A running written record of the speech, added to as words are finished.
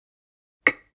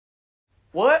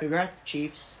What? Congrats,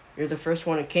 Chiefs. You're the first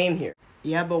one who came here.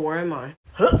 Yeah, but where am I?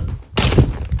 Huh?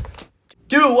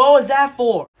 Dude, what was that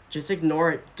for? Just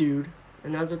ignore it, dude.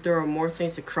 And now that there are more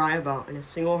things to cry about, and a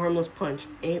single harmless punch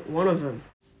ain't one of them.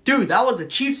 Dude, that was a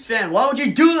Chiefs fan. Why would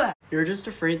you do that? You're just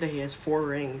afraid that he has 4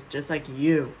 rings, just like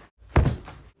you.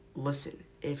 Listen,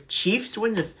 if Chiefs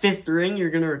wins a 5th ring,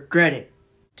 you're gonna regret it.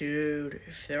 Dude,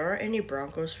 if there are any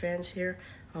Broncos fans here,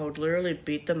 I would literally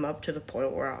beat them up to the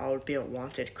point where I would be a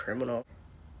wanted criminal.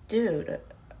 Dude,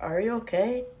 are you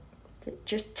okay?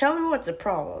 Just tell me what's the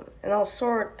problem, and I'll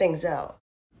sort things out.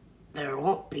 There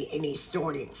won't be any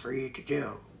sorting for you to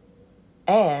do.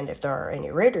 And if there are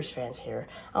any Raiders fans here,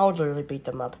 I would literally beat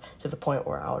them up to the point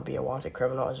where I would be a wanted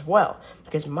criminal as well,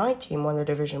 because my team won the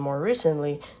division more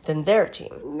recently than their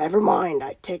team. Never mind,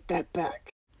 I take that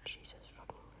back. Jesus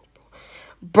fucking Christ.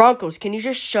 Broncos, can you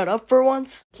just shut up for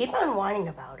once? Keep on whining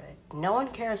about it. No one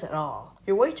cares at all.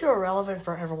 You're way too irrelevant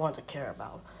for everyone to care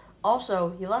about.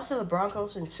 Also, you lost to the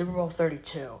Broncos in Super Bowl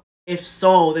 32. If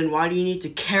so, then why do you need to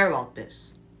care about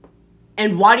this?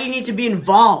 And why do you need to be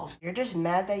involved? You're just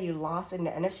mad that you lost in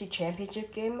the NFC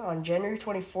Championship game on January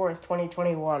 24th,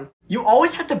 2021. You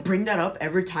always have to bring that up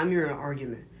every time you're in an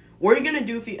argument. What are you gonna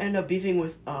do if you end up beefing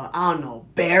with, I don't know,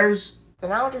 Bears?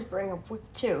 Then I'll just bring up week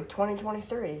 2,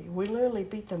 2023. We literally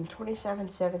beat them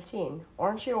 27-17.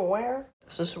 Aren't you aware?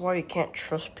 This is why you can't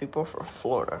trust people from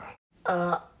Florida.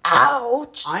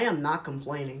 Ouch! I am not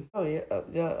complaining. Oh,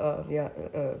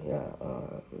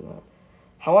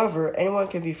 However, anyone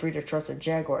can be free to trust a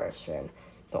Jaguars fan,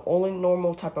 the only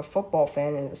normal type of football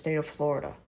fan in the state of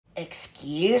Florida.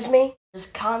 Excuse me?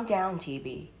 Just calm down,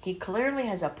 TB. He clearly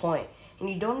has a point, and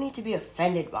you don't need to be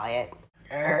offended by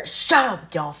it. Shut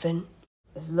up, Dolphin.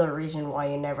 This is the reason why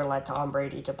you never let Tom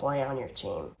Brady to play on your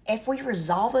team. If we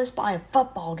resolve this by a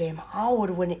football game, I would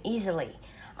win easily.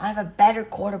 I have a better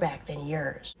quarterback than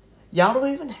yours. Y'all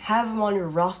don't even have him on your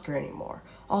roster anymore.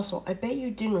 Also, I bet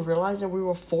you didn't realize that we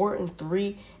were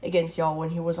 4-3 against y'all when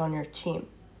he was on your team.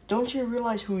 Don't you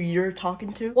realize who you're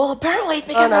talking to? Well, apparently it's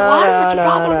because of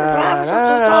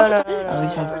At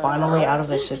least I'm finally out of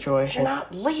this situation. You're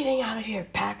not leading out of here,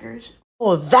 Packers.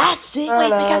 Oh, that's it.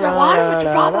 Late because of water, what's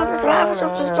your problem?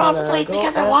 Late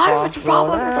because of water, what's your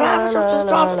problem?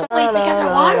 Late because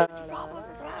of water.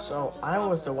 So I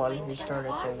was the one who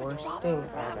started the worst thing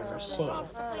I've ever seen.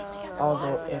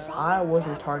 Although if I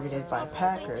wasn't targeted by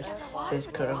Packers, this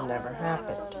could have never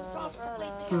happened.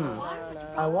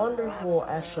 I wonder who will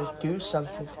actually do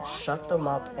something to shut them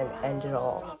up and end it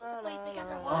all.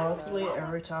 Honestly,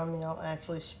 every time y'all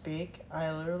actually speak, I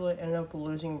literally end up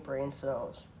losing brain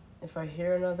cells. If I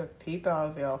hear another peep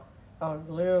out of y'all, I would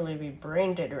literally be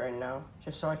brain dead right now,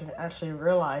 just so I can actually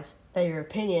realize that your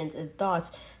opinions and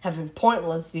thoughts have been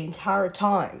pointless the entire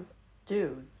time.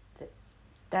 Dude,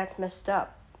 that's messed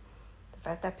up. The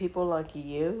fact that people like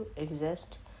you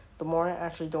exist, the more I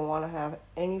actually don't want to have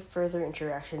any further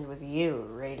interactions with you,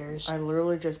 Raiders. I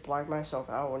literally just blacked myself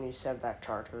out when you said that,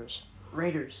 Chargers.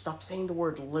 Raiders, stop saying the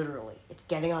word literally. It's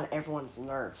getting on everyone's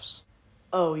nerves.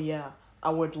 Oh yeah,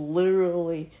 I would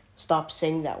literally stop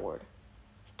saying that word.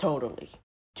 Totally.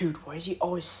 Dude, why is he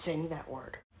always saying that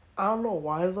word? I don't know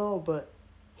why though, but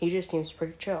he just seems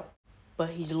pretty chill. But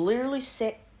he's literally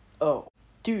said, oh,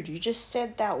 dude, you just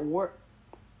said that word.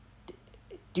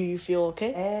 Do you feel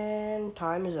okay? And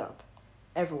time is up.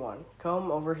 Everyone, come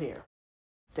over here.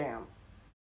 Damn.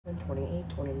 28,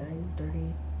 29,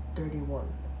 30,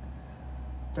 31.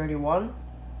 31?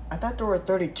 I thought there were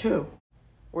 32.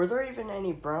 Were there even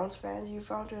any Browns fans you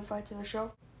found to invite to the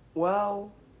show?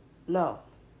 Well, no.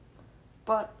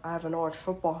 But I have an orange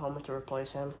football helmet to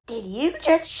replace him. Did you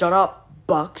just shut up,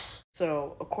 Bucks?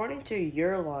 So, according to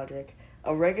your logic,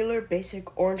 a regular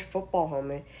basic orange football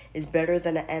helmet is better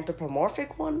than an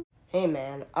anthropomorphic one? Hey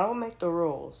man, I don't make the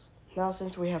rules. Now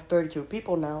since we have 32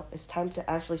 people now, it's time to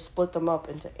actually split them up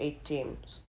into 8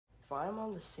 teams. If I'm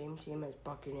on the same team as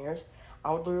Buccaneers,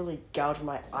 I would literally gouge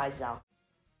my eyes out.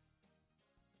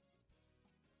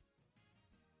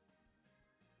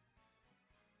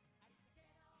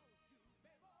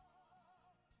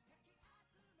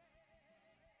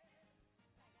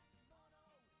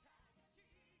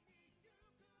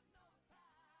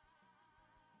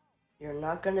 You're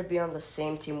not going to be on the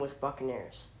same team with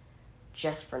Buccaneers.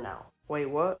 Just for now. Wait,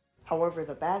 what? However,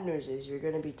 the bad news is you're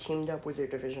going to be teamed up with your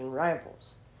division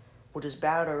rivals. Which is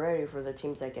bad already for the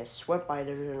teams that get swept by a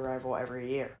division rival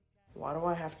every year. Why do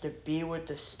I have to be with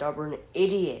this stubborn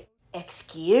idiot?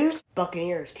 Excuse?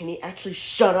 Buccaneers, can you actually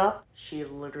shut up? She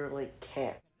literally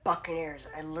can't. Buccaneers,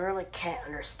 I literally can't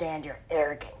understand your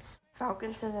arrogance.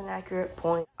 Falcons has an accurate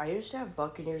point. I used to have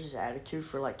Buccaneers' attitude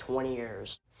for like 20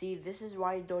 years. See, this is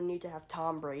why you don't need to have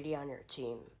Tom Brady on your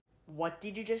team. What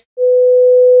did you just...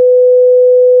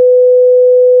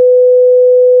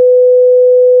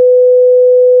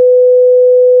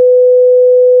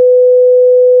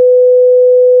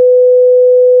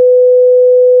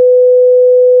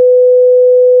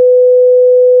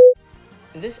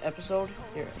 In this episode,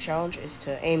 your challenge is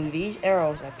to aim these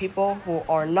arrows at people who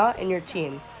are not in your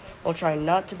team while trying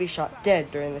not to be shot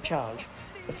dead during the challenge.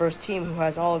 The first team who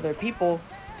has all of their people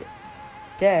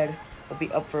dead will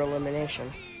be up for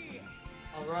elimination.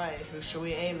 Alright, who should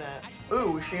we aim at?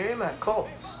 Ooh, we should aim at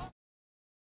Colts.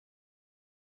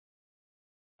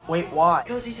 Wait, why?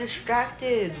 Because he's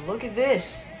distracted. Look at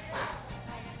this.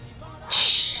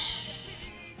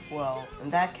 Well,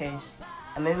 in that case,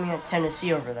 I'm aiming at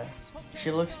Tennessee over there. She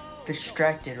looks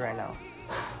distracted right now.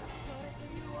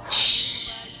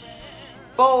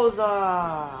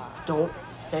 Bullseye! Don't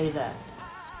say that.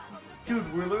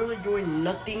 Dude, we're literally doing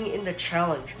nothing in the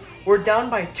challenge. We're down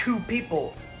by 2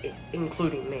 people,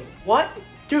 including me. What?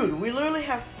 Dude, we literally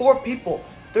have 4 people.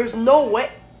 There's no way.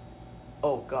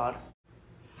 Oh, God.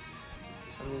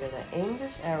 I'm gonna aim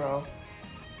this arrow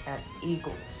at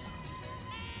Eagles.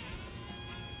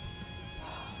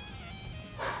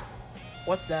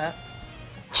 What's that?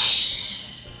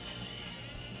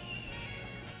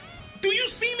 Do you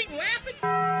see me laughing?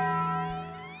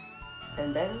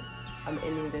 And then I'm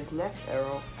aiming this next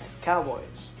arrow at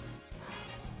Cowboys.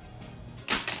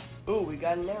 Ooh, we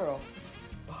got an arrow.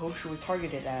 But who should we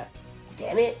target it at?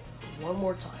 Damn it! One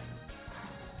more time.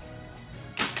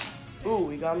 Ooh,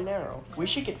 we got an arrow. We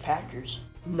should get Packers.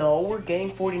 No, we're getting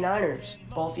 49ers.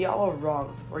 Both y'all are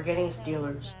wrong. We're getting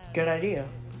Steelers. Good idea.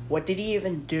 What did he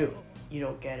even do? You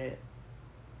don't get it.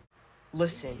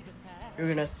 Listen, you're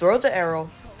gonna throw the arrow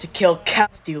to kill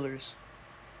Steelers.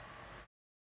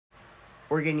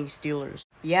 We're getting Steelers.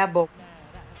 Yeah, but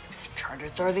just try to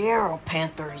throw the arrow,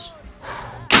 Panthers.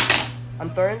 I'm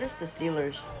throwing this to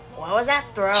Steelers. What was that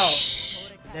throw?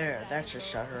 There, that should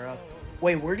shut her up.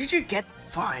 Wait, where did you get?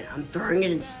 Fine, I'm throwing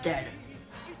it instead.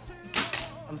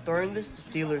 I'm throwing this to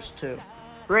Steelers too.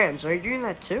 Rams, are you doing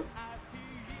that too?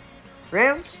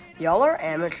 Rams? Y'all are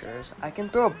amateurs. I can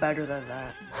throw better than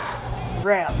that.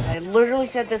 Rams, I literally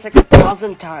said this like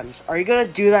 1,000 times. Are you gonna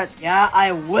do that? Yeah,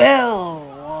 I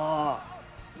will.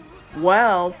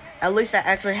 Well, at least I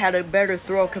actually had a better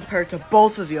throw compared to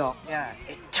both of y'all. Yeah,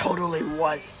 it totally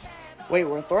was. Wait,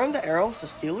 we're throwing the arrows to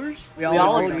Steelers? We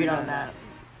all agreed on that.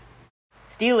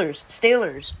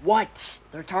 Steelers, what?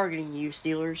 They're targeting you,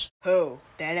 Steelers. Who?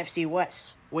 The NFC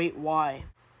West. Wait, why?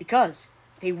 Because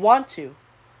they want to.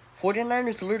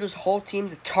 49ers lured this whole team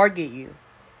to target you.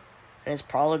 And it's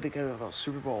probably because of those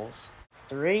Super Bowls.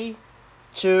 3,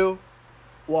 2,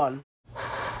 1.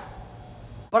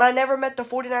 But I never met the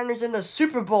 49ers in the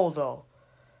Super Bowl, though.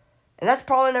 And that's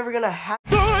probably never gonna happen.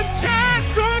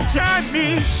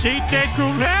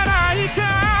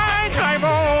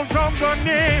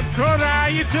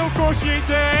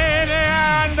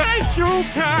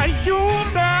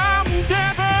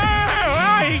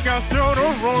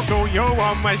 You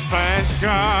are my special.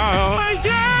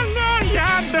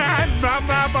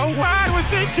 What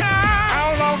was it?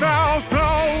 How long now? So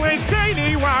it's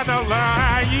anyone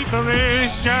alive. You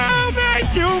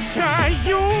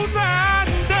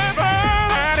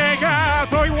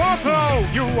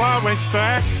are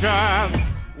special.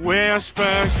 We're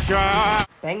special.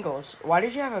 Bengals, why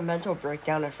did you have a mental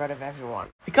breakdown in front of everyone?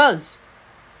 Because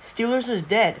Steelers is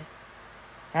dead.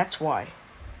 That's why.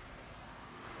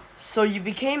 So you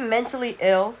became mentally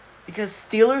ill because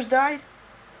Steelers died?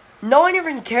 No one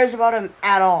even cares about him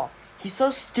at all. He's so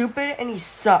stupid and he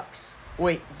sucks.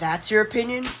 Wait, that's your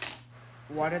opinion?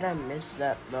 Why did I miss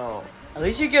that though? At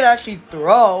least you could actually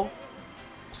throw.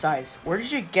 Besides, where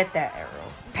did you get that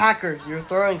arrow? Packers, your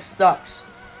throwing sucks.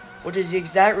 Which is the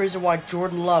exact reason why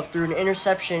Jordan Love threw an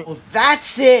interception. Well,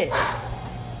 that's it!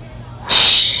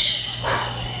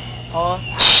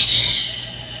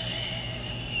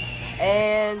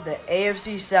 And the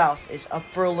AFC South is up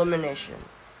for elimination.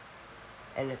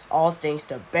 And it's all thanks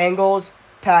to Bengals,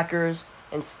 Packers,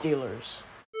 and Steelers.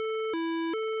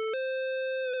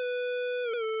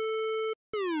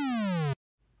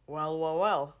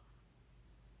 Well.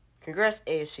 Congrats,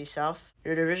 AFC South.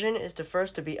 Your division is the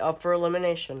first to be up for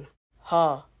elimination.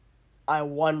 Huh. I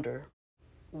wonder.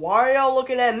 Why are y'all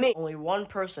looking at me? Only one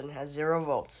person has 0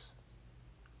 votes.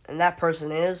 And that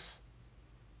person is...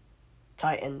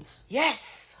 Titans.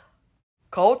 Yes!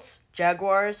 Colts,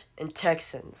 Jaguars, and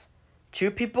Texans. 2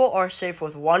 people are safe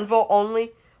with 1 vote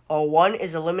only, Oh, one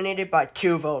is eliminated by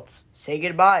 2 votes. Say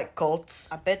goodbye,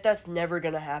 Colts. I bet that's never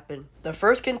gonna happen. The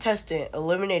first contestant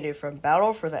eliminated from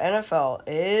Battle for the NFL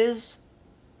is...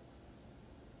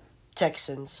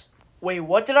 Texans. Wait,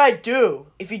 what did I do?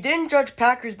 If you didn't judge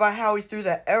Packers by how he threw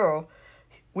that arrow,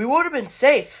 we would have been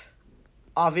safe.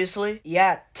 Obviously.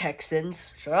 Yeah,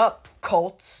 Texans. Shut up,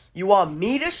 Colts. You want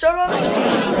me to shut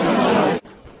up?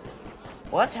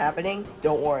 What's happening?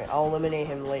 Don't worry, I'll eliminate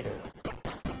him later.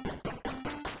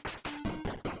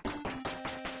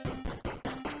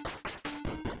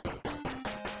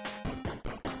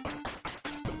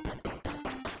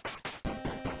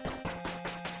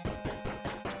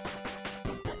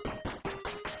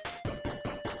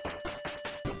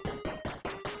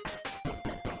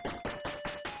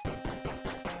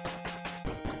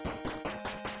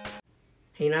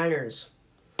 Hey Niners,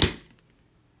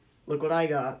 look what I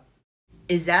got.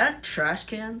 Is that a trash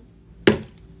can?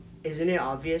 Isn't it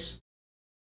obvious?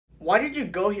 Why did you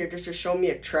go here just to show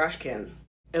me a trash can?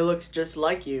 It looks just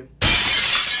like you.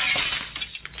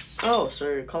 Oh, so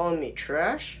you're calling me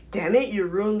trash? Damn it, you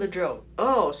ruined the joke.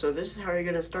 Oh, so this is how you're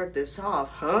gonna start this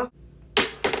off, huh?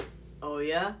 Oh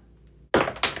yeah?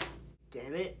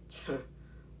 Damn it.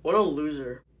 What a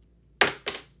loser.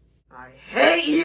 I hate you!